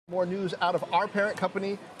More news out of our parent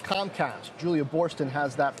company, Comcast. Julia Boorstin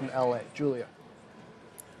has that from LA. Julia.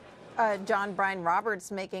 John Brian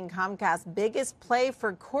Roberts making Comcast's biggest play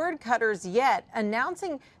for cord cutters yet,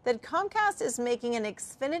 announcing that Comcast is making an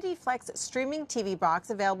Xfinity Flex streaming TV box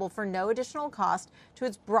available for no additional cost to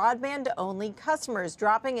its broadband-only customers,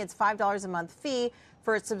 dropping its $5 a month fee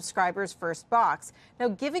for its subscribers' first box. Now,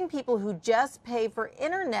 giving people who just pay for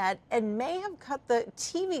internet and may have cut the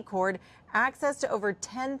TV cord access to over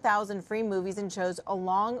 10,000 free movies and shows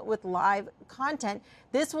along with live content.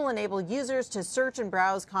 This will enable users to search and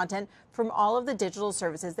browse content from all of the digital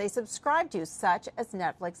services they subscribe to, such as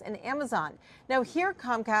Netflix and Amazon. Now, here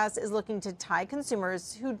Comcast is looking to tie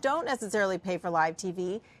consumers who don't necessarily pay for live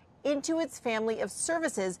TV into its family of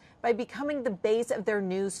services by becoming the base of their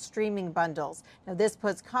new streaming bundles. Now, this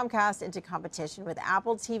puts Comcast into competition with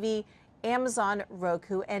Apple TV, Amazon,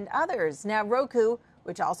 Roku, and others. Now, Roku,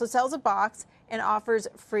 which also sells a box and offers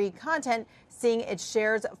free content, seeing its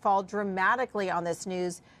shares fall dramatically on this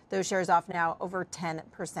news. Those shares off now over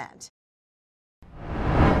 10%.